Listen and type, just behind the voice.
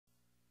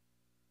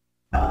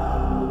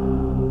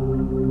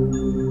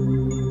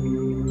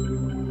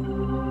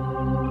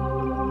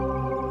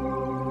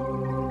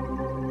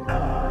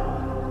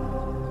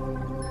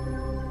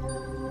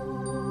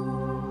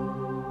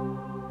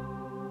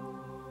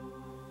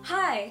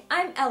Hi,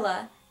 I'm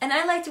Ella, and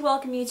I'd like to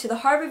welcome you to the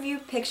Harbour View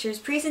Pictures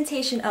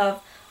presentation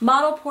of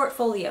Model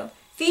Portfolio,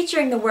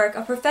 featuring the work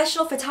of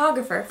professional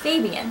photographer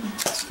Fabian.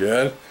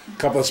 Good. A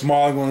couple of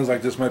smaller ones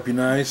like this might be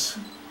nice.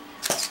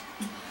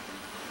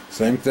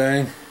 Same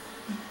thing.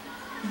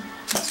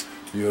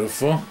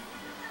 Beautiful.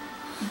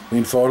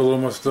 Lean forward a little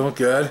more still.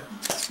 Good.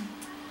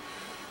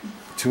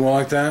 Two more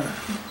like that.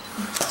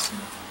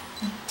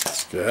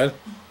 Good.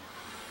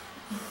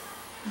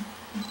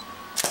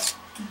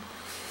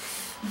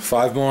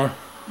 5 more.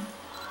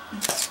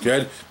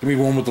 Good. Give me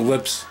one with the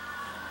lips.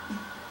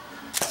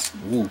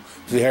 Ooh.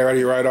 Is the hair out of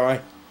your right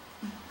eye?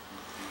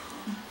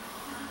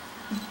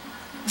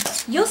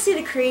 You'll see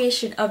the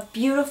creation of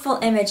beautiful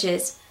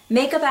images,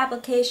 makeup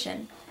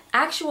application,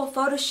 actual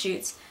photo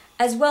shoots,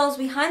 as well as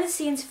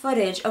behind-the-scenes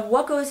footage of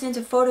what goes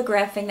into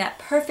photographing that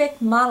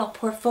perfect model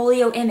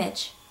portfolio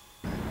image.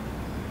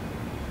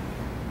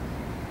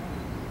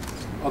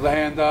 Other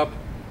hand up.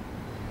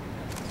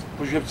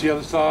 Push your hips to the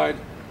other side.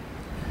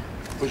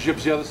 Push your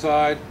hips to the other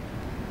side.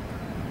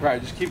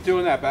 Right, just keep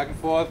doing that, back and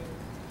forth.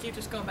 Keep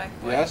just going back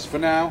and forth. Yes, for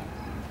now.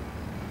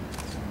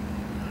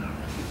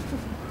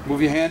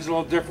 Move your hands a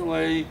little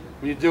differently.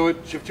 When you do it,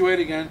 shift your weight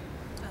again.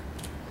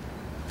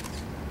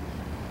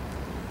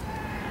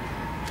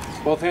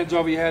 Both hands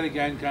over your head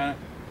again, kind of.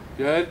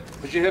 Good.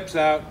 Push your hips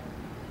out.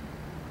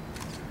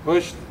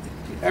 Push.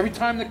 Every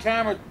time the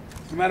camera,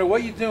 no matter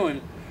what you're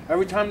doing,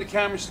 every time the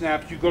camera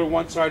snaps, you go to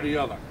one side or the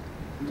other.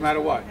 No matter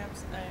what.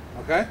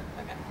 Okay? Okay.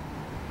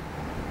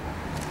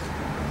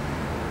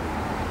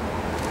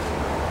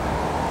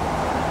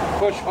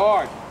 Push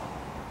hard.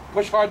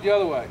 Push hard the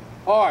other way.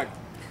 Hard.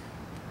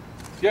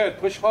 Good.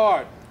 Push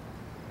hard.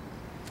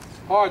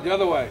 Hard the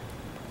other way.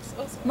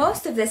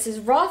 Most of this is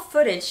raw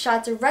footage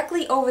shot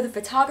directly over the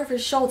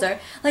photographer's shoulder,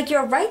 like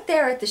you're right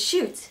there at the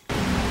shoot.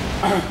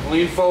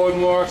 Lean forward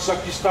more,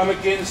 suck your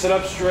stomach in, sit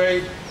up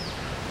straight.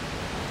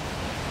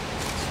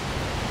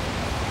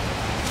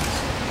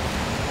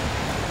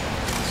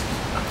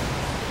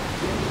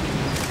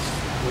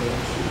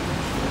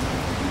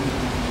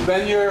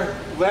 Bend your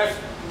left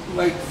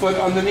leg foot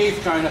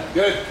underneath, kind of.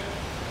 Good.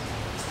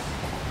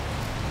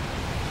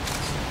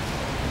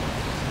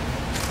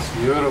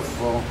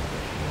 Beautiful.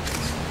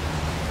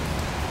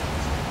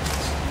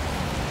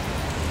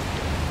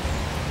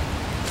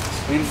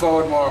 Lean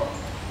forward more.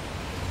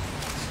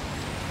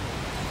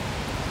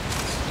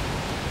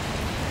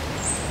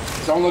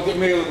 Don't look at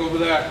me, look over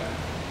there.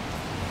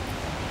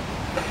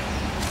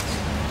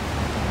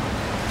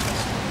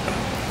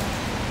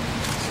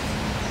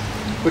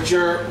 Put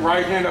your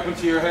right hand up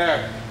into your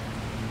hair.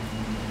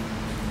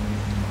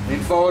 Lean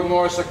forward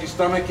more, suck your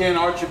stomach in,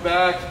 arch your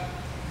back.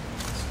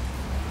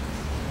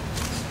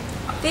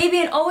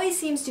 Fabian always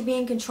seems to be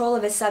in control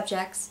of his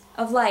subjects,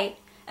 of light,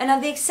 and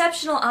of the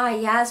exceptional eye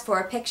he has for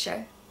a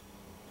picture.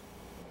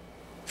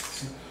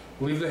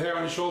 Leave the hair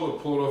on your shoulder,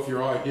 pull it off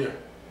your eye here.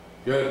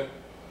 Good.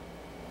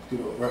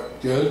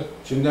 Good.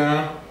 Chin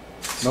down.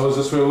 Nose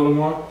this way a little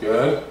more.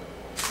 Good.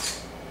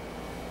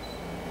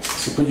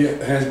 You put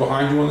your hands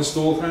behind you on the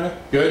stool, kind of.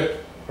 Good.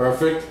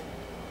 Perfect.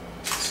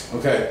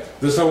 Okay.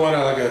 This I want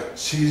like a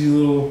cheesy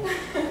little.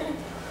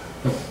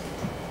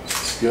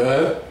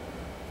 Good.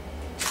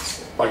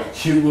 Like a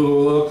cute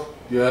little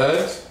look.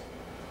 Good.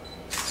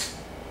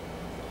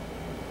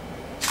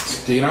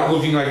 Okay, you're not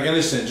looking like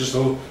innocent, just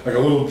like a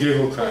little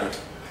giggle kind of.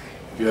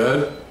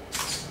 Good.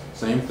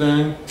 Same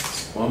thing.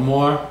 One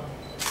more.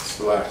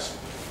 Relax.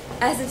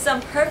 As if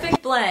some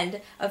perfect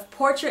blend of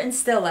portrait and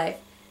still life,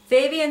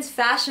 Fabian's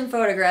fashion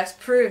photographs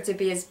proved to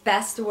be his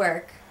best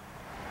work.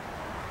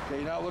 Okay,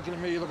 you're not looking at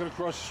me, you're looking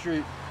across the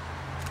street.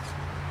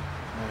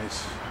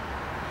 Nice.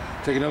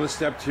 Take another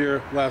step to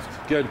your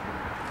left. Good.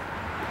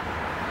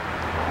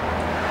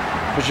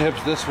 Push your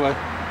hips this way.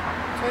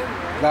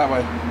 That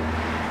way.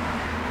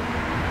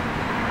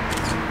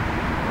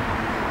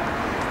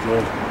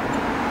 Good.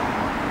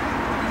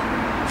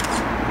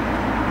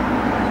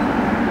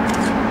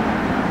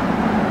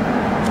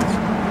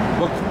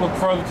 Look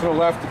further to the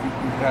left if you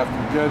have to.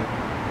 Good.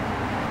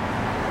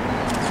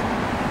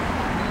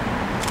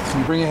 So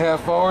you bring your head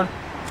forward.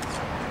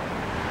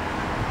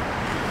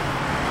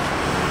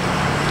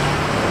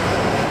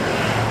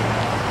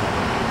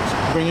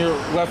 Bring your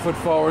left foot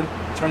forward.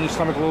 Turn your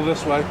stomach a little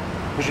this way.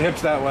 Push your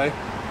hips that way.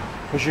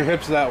 Push your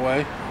hips that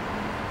way.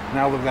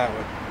 Now look that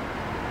way.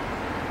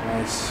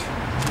 Nice.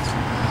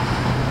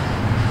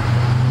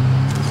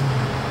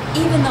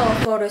 Even though a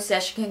photo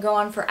session can go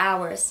on for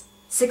hours,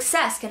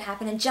 success can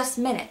happen in just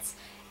minutes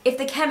if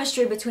the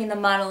chemistry between the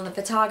model and the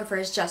photographer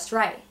is just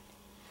right.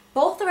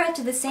 Both are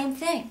after the same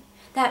thing,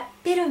 that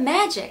bit of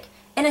magic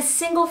in a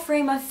single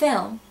frame of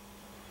film.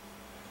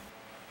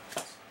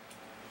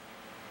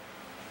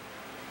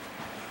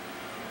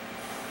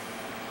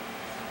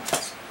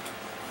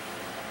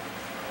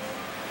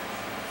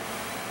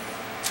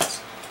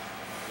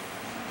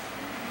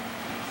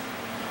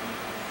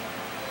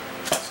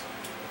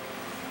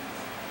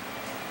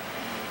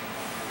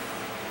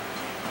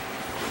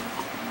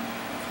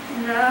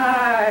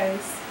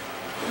 Nice.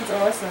 That's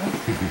awesome.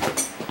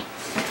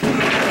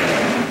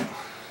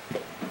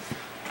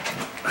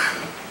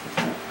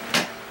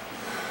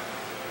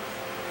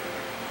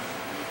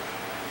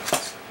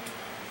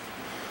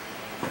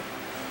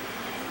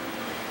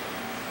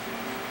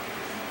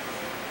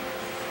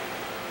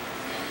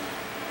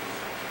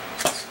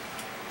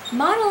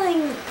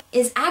 Modeling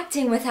is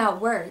acting without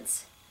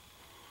words.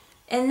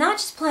 And not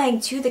just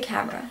playing to the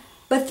camera,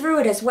 but through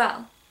it as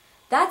well.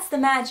 That's the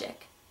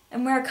magic.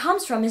 And where it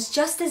comes from is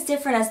just as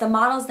different as the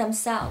models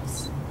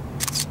themselves.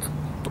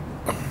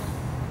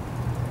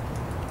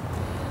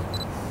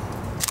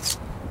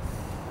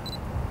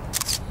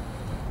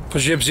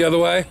 Push your hips the other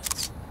way.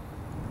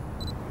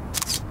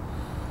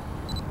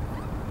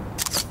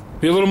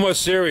 Be a little more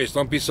serious.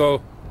 Don't be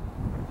so...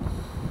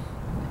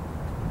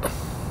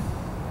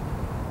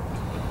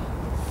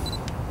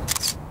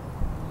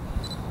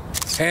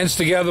 Hands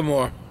together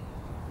more.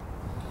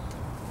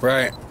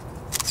 Right.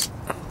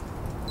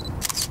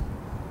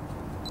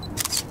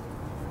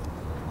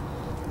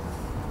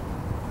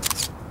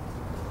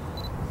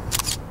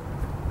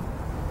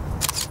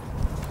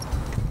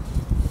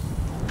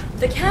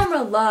 The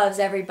camera loves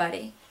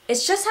everybody.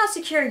 It's just how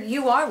secure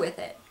you are with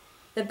it.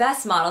 The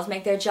best models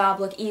make their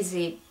job look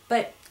easy,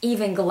 but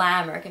even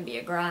glamour can be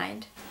a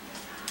grind.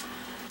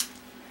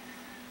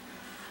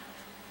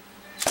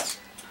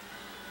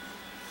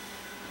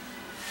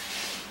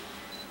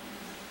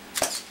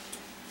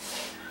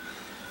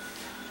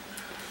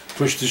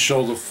 Push the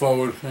shoulder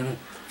forward.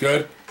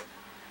 Good.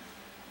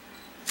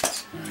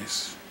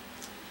 Nice.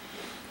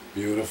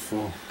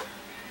 Beautiful.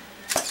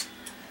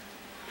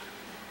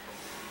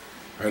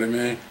 Ready,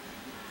 man?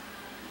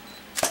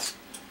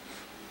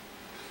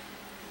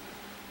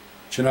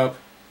 Chin up.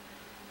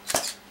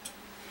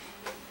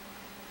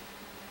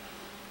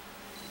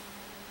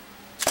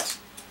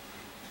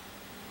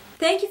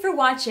 Thank you for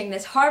watching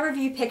this Harbour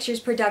View Pictures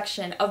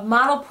production of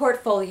Model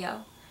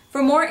Portfolio.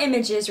 For more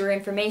images or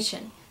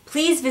information,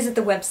 please visit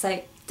the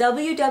website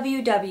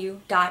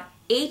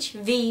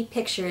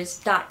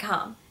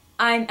www.hvpictures.com.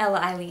 I'm Ella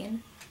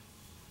Eileen.